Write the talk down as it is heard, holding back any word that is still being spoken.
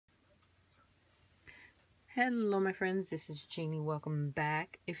Hello my friends, this is Jeannie. Welcome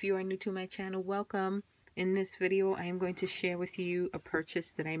back. If you are new to my channel, welcome. In this video, I am going to share with you a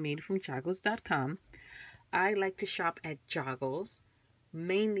purchase that I made from Joggles.com. I like to shop at Joggles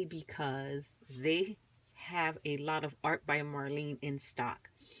mainly because they have a lot of Art by Marlene in stock.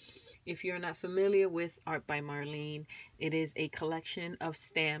 If you're not familiar with Art by Marlene, it is a collection of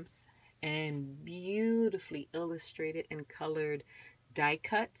stamps and beautifully illustrated and colored die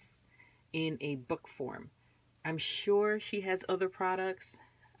cuts in a book form. I'm sure she has other products.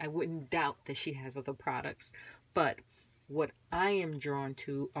 I wouldn't doubt that she has other products. But what I am drawn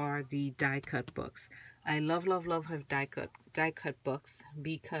to are the die cut books. I love her die cut books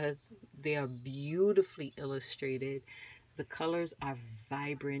because they are beautifully illustrated. The colors are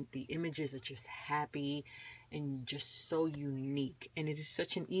vibrant. The images are just happy and just so unique. And it is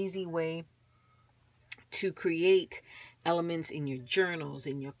such an easy way to create elements in your journals,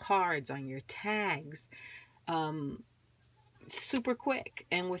 in your cards, on your tags. Super quick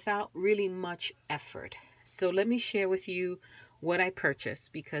and without really much effort. So let me share with you what I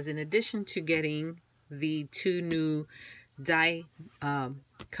purchased, because in addition to getting the two new die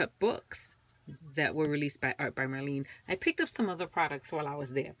cut books that were released by Art by Marlene, I picked up some other products while I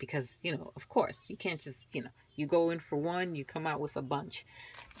was there because, you know, of course, you can't just, you go in for one, you come out with a bunch.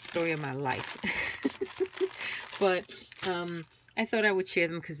 Story of my life. But I thought I would share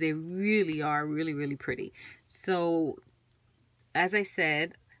them because they really are really pretty. So, as I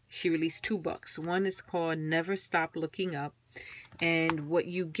said, she released two books. One is called Never Stop Looking Up. And what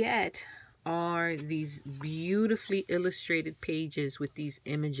you get are these beautifully illustrated pages with these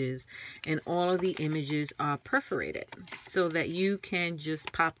images. And all of the images are perforated so that you can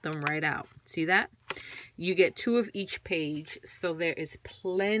just pop them right out. See that? You get two of each page, so there is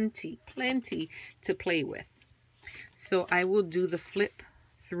plenty to play with. So I will do the flip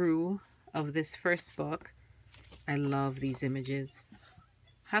through of this first book. I love these images.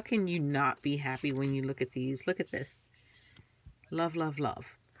 How can you not be happy when you look at these? Look at this. Love.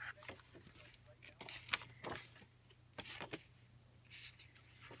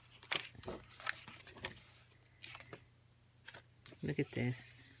 Look at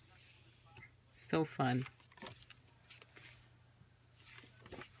this. So fun.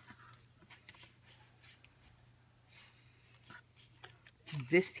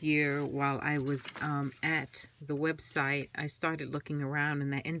 This year, while I was at the website, I started looking around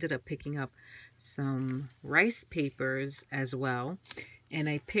and I ended up picking up some rice papers as well. And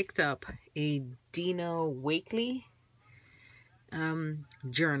I picked up a Dina Wakley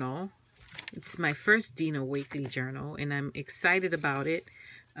journal. It's my first Dina Wakley journal and I'm excited about it.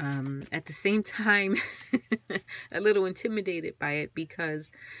 At the same time, a little intimidated by it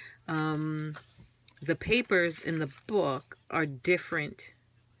because the papers in the book are different.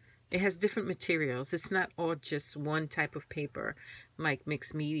 It has different materials. It's not all just one type of paper, like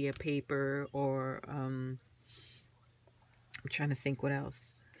mixed media paper or, I'm trying to think what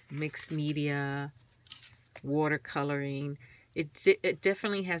else. Mixed media, watercoloring. It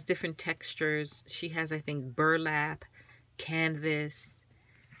definitely has different textures. She has, I think, burlap, canvas,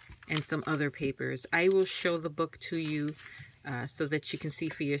 and some other papers. I will show the book to you so that you can see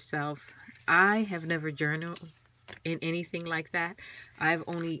for yourself. I have never journaled in anything like that. I've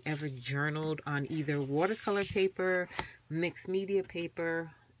only ever journaled on either watercolor paper, mixed media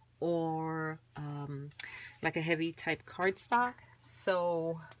paper, or like a heavy type cardstock.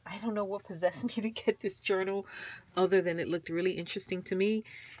 So I don't know what possessed me to get this journal other than it looked really interesting to me,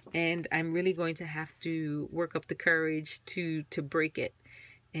 and I'm really going to have to work up the courage to break it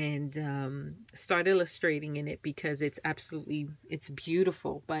and start illustrating in it, because it's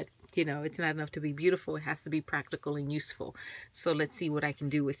beautiful, but you know, it's not enough to be beautiful. It has to be practical and useful. So let's see what I can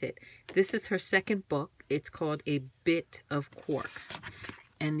do with it. This is her second book. It's called A Bit of Cork,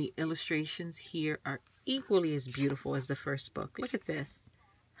 and the illustrations here are equally as beautiful as the first book. Look at this.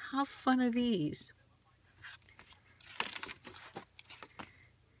 How fun are these?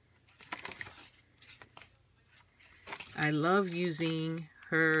 I love using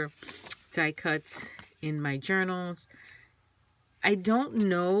her die cuts in my journals. I don't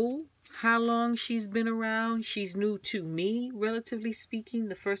know how long she's been around. She's new to me, relatively speaking.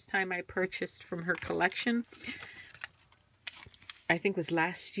 The first time I purchased from her collection, I think was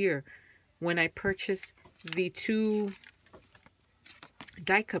last year, when I purchased the two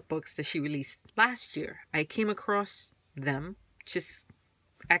die cut books that she released last year. I came across them just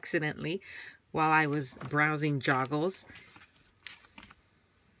accidentally while I was browsing Joggles.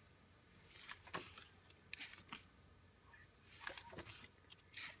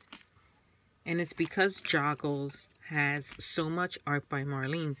 And it's because Joggles has so much art by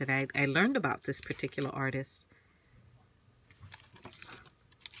Marlene that I learned about this particular artist.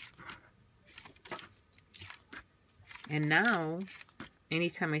 And now,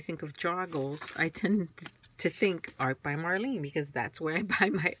 anytime I think of Joggles, I tend to think art by Marlene, because that's where I buy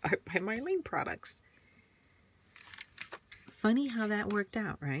my art by Marlene products. Funny how that worked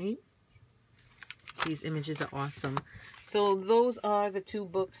out, right? These images are awesome. So those are the two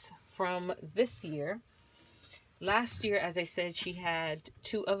books from this year. Last year, as I said, she had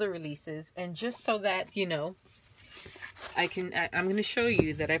 2 other releases. And just so that, you know, I'm going to show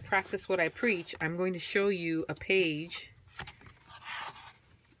you that I practice what I preach. I'm going to show you a page.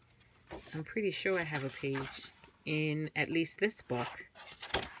 I'm pretty sure I have a page in at least this book.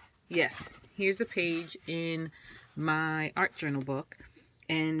 Yes, here's a page in my art journal book.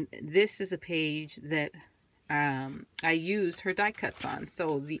 And this is a page that I use her die cuts on.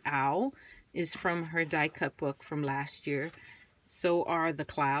 So the owl is from her die cut book from last year. So are the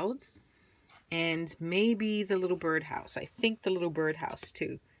clouds. And maybe the little birdhouse. I think the little birdhouse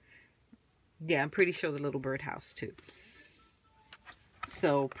too. Yeah, I'm pretty sure the little birdhouse too.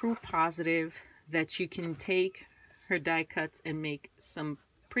 So proof positive that you can take her die cuts and make some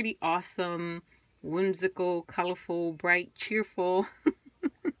pretty awesome, whimsical, colorful, bright, cheerful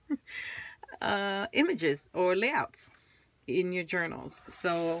images or layouts in your journals.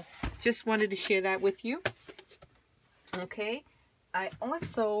 So just wanted to share that with you. Okay. I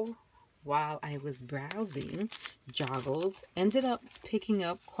also, while I was browsing Joggles, ended up picking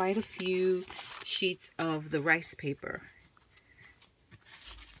up quite a few sheets of the rice paper.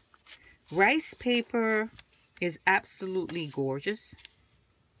 Rice paper is absolutely gorgeous.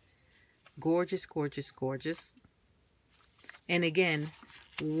 Gorgeous, gorgeous, gorgeous. And again,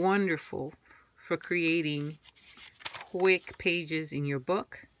 wonderful for creating quick pages in your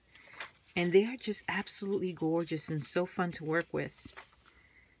book. And they are just absolutely gorgeous and so fun to work with.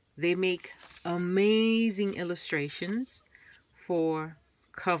 They make amazing illustrations for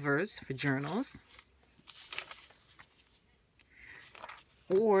covers for journals.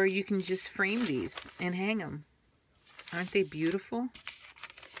 Or you can just frame these and hang them. Aren't they beautiful?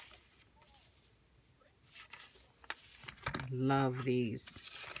 Love these.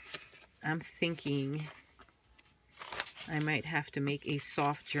 I'm thinking I might have to make a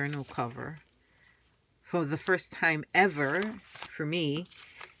soft journal cover for the first time ever for me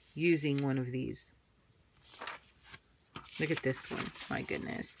using one of these. Look at this one. My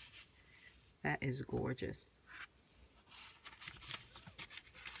goodness. That is gorgeous.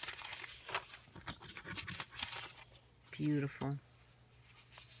 Beautiful.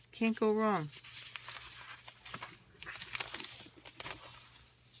 Can't go wrong.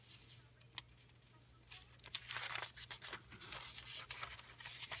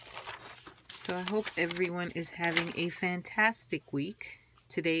 So I hope everyone is having a fantastic week.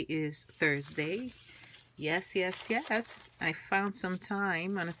 Today is Thursday. Yes, yes, yes. I found some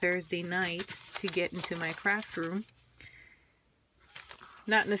time on a Thursday night to get into my craft room.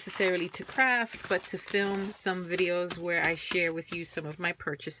 Not necessarily to craft, but to film some videos where I share with you some of my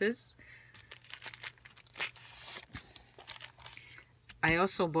purchases. I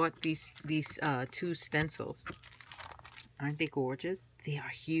also bought these 2 stencils. Aren't they gorgeous? They are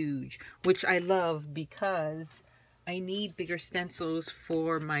huge, which I love because I need bigger stencils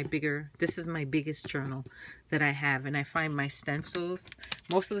for my this is my biggest journal that I have. And I find my stencils,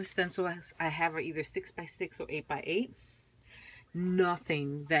 most of the stencils I have are either 6x6 or 8x8.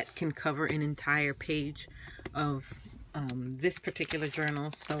 Nothing that can cover an entire page of this particular journal.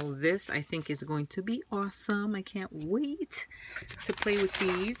 So this I think is going to be awesome. I can't wait to play with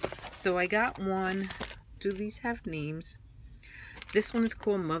these. So I got one. Do these have names? This one is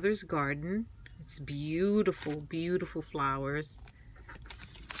called Mother's Garden. It's beautiful, beautiful flowers.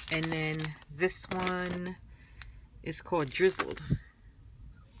 And then this one is called Drizzled.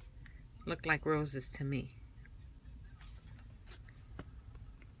 Look like roses to me.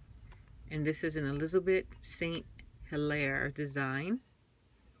 And this is an Elizabeth St. Hilaire design.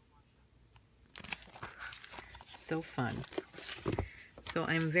 So fun. So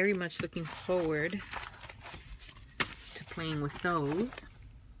I'm very much looking forward to playing with those.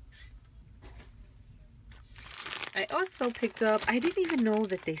 I also picked up, I didn't even know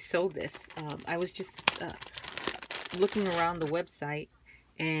that they sold this. I was just looking around the website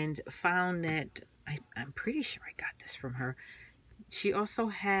and found that, I'm pretty sure I got this from her. She also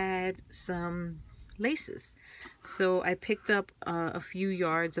had some laces. So I picked up a few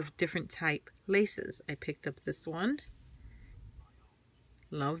yards of different type laces. I picked up this one.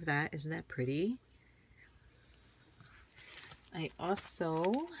 Love that. Isn't that pretty? I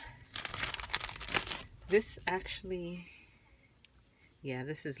also This actually, yeah,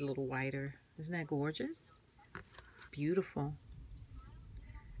 this is a little wider. Isn't that gorgeous? It's beautiful.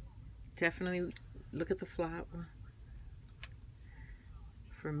 Definitely look at the flower.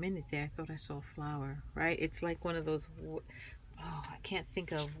 For a minute there, I thought I saw a flower, right? It's like one of those, oh, I can't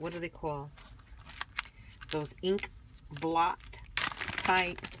think of, what do they call? Those ink blot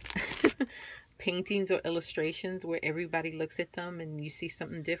type paintings or illustrations where everybody looks at them and you see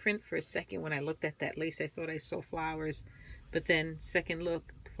something different. For a second, when I looked at that lace, I thought I saw flowers, but then second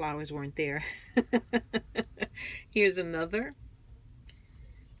look, the flowers weren't there. Here's another.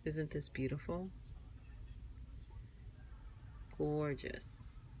 Isn't this beautiful? Gorgeous.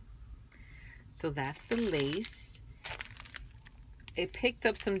 So that's the lace. I picked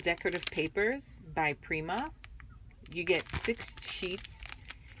up some decorative papers by Prima. You get 6 sheets.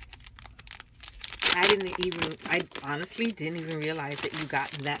 I honestly didn't even realize that you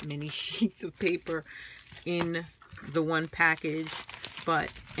got that many sheets of paper in the one package,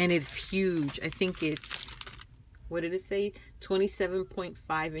 and it's huge. I think it's, what did it say?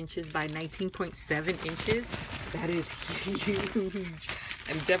 27.5 inches by 19.7 inches. That is huge.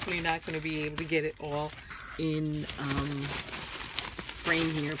 I'm definitely not going to be able to get it all in frame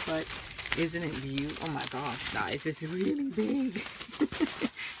here, but isn't it beautiful? Oh my gosh, guys, it's really big.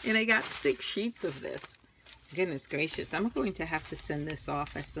 And I got 6 sheets of this. Goodness gracious, I'm going to have to send this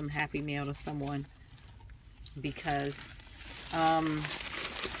off as some happy mail to someone, because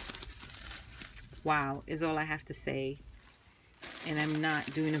wow is all I have to say, and I'm not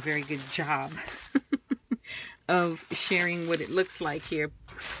doing a very good job of sharing what it looks like here,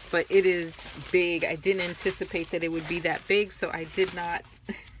 but it is big. I didn't anticipate that it would be that big, so I did not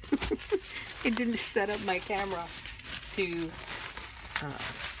I didn't set up my camera to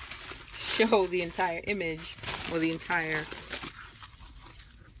show the entire image or the entire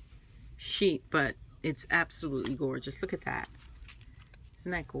sheet, but it's absolutely gorgeous. Look at that.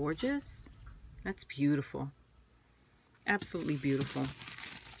 Isn't that gorgeous? That's beautiful. Absolutely beautiful.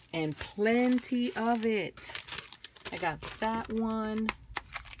 And plenty of it. I got that one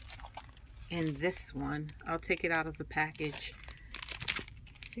and this one. I'll take it out of the package.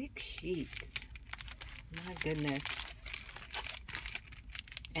 6 sheets. My goodness.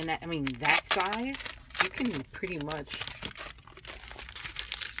 And that, I mean, that size, you can pretty much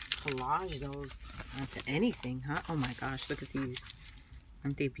collage those onto anything, huh? Oh my gosh, look at these.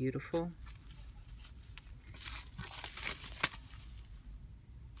 Aren't they beautiful?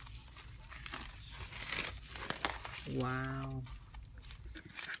 Wow.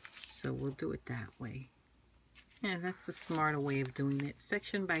 So we'll do it that way. Yeah, that's a smarter way of doing it.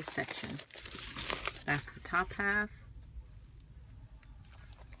 Section by section. That's the top half.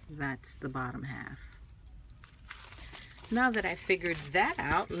 That's the bottom half. Now that I figured that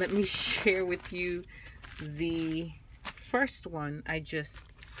out, let me share with you the first one. I just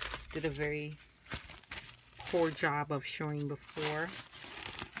did a very poor job of showing before.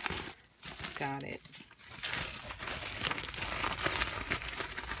 Got it.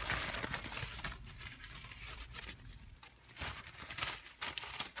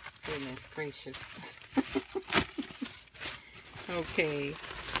 Goodness gracious. Okay.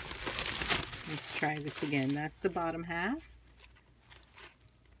 Let's try this again. That's the bottom half.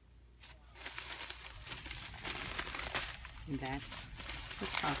 And that's the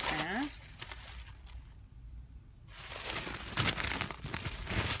top half.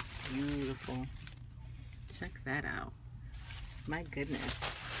 Beautiful. Check that out. My goodness.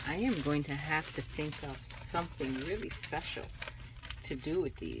 I am going to have to think of something really special to do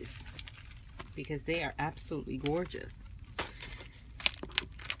with these, because they are absolutely gorgeous.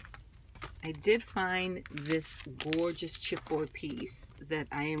 I did find this gorgeous chipboard piece that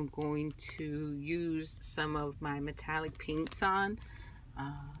I am going to use some of my metallic paints on,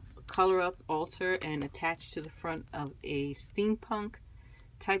 color up, alter, and attach to the front of a steampunk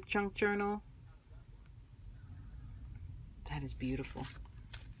type junk journal. That is beautiful.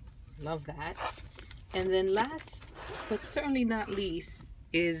 Love that. And then last but certainly not least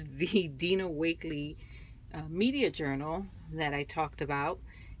is the Dina Wakley media journal that I talked about.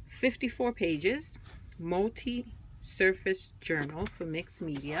 54 pages, multi-surface journal for mixed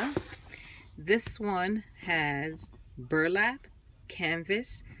media. This one has burlap,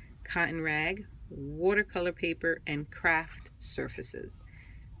 canvas, cotton rag, watercolor paper, and craft surfaces.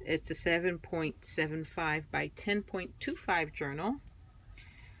 It's a 7.75 by 10.25 journal,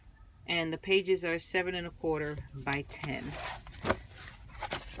 and the pages are 7 1/4 by 10.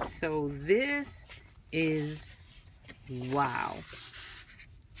 So this is wow.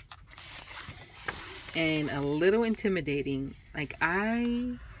 And a little intimidating. Like,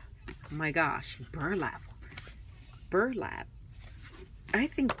 I my gosh, burlap. Burlap. I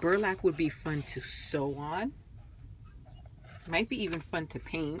think burlap would be fun to sew on. Might be even fun to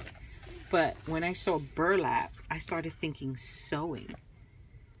paint. But when I saw burlap, I started thinking sewing.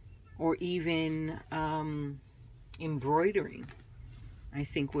 Or even embroidering. I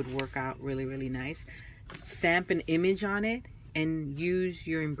think would work out really, really nice. Stamp an image on it and use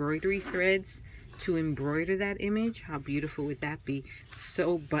your embroidery threads to embroider that image. How beautiful would that be?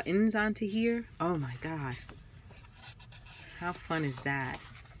 Sew buttons onto here. Oh my God. How fun is that?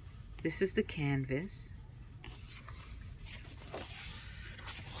 This is the canvas.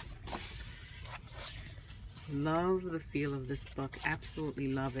 Love the feel of this book.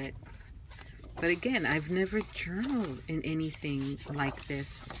 Absolutely love it. But again, I've never journaled in anything like this.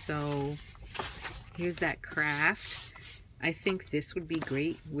 So here's that craft. I think this would be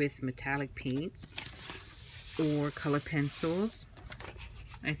great with metallic paints or color pencils.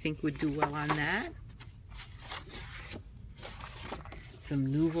 I think would do well on that. Some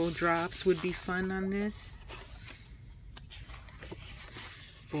Nouveau drops would be fun on this.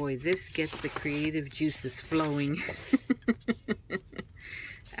 Boy, this gets the creative juices flowing.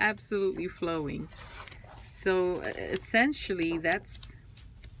 Absolutely flowing. So essentially that's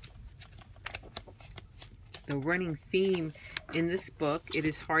the running theme in this book. It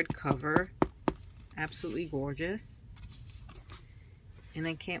is hardcover. Absolutely gorgeous. And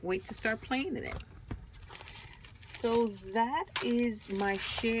I can't wait to start playing in it. So that is my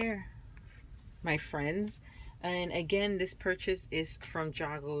share, my friends. And again, this purchase is from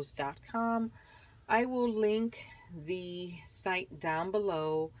Joggles.com. I will link the site down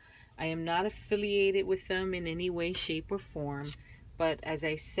below. I am not affiliated with them in any way, shape, or form. But as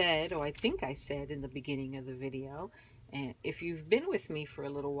I said, or I think I said in the beginning of the video, and if you've been with me for a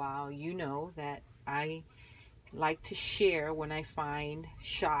little while, you know that I like to share when I find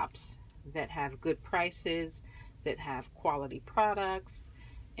shops that have good prices, that have quality products,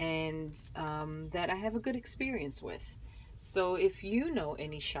 and that I have a good experience with. So if you know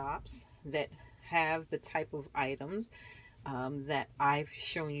any shops that have the type of items that I've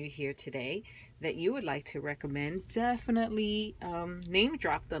shown you here today that you would like to recommend, definitely name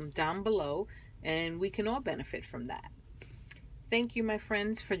drop them down below and we can all benefit from that. Thank you, my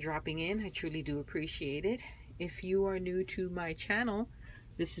friends, for dropping in. I truly do appreciate it. If you are new to my channel,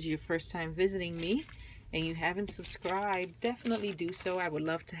 this is your first time visiting me, and you haven't subscribed, definitely do so. I would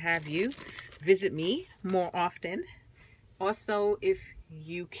love to have you visit me more often. Also, if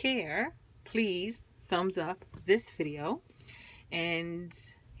you care, please thumbs up this video and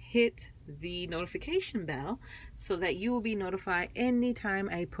hit the notification bell so that you will be notified anytime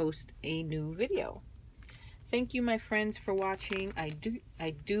I post a new video. Thank you, my friends, for watching. I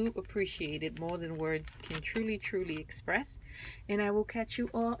do appreciate it more than words can truly express. And I will catch you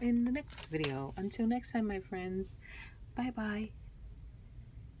all in the next video. Until next time, my friends. Bye-bye.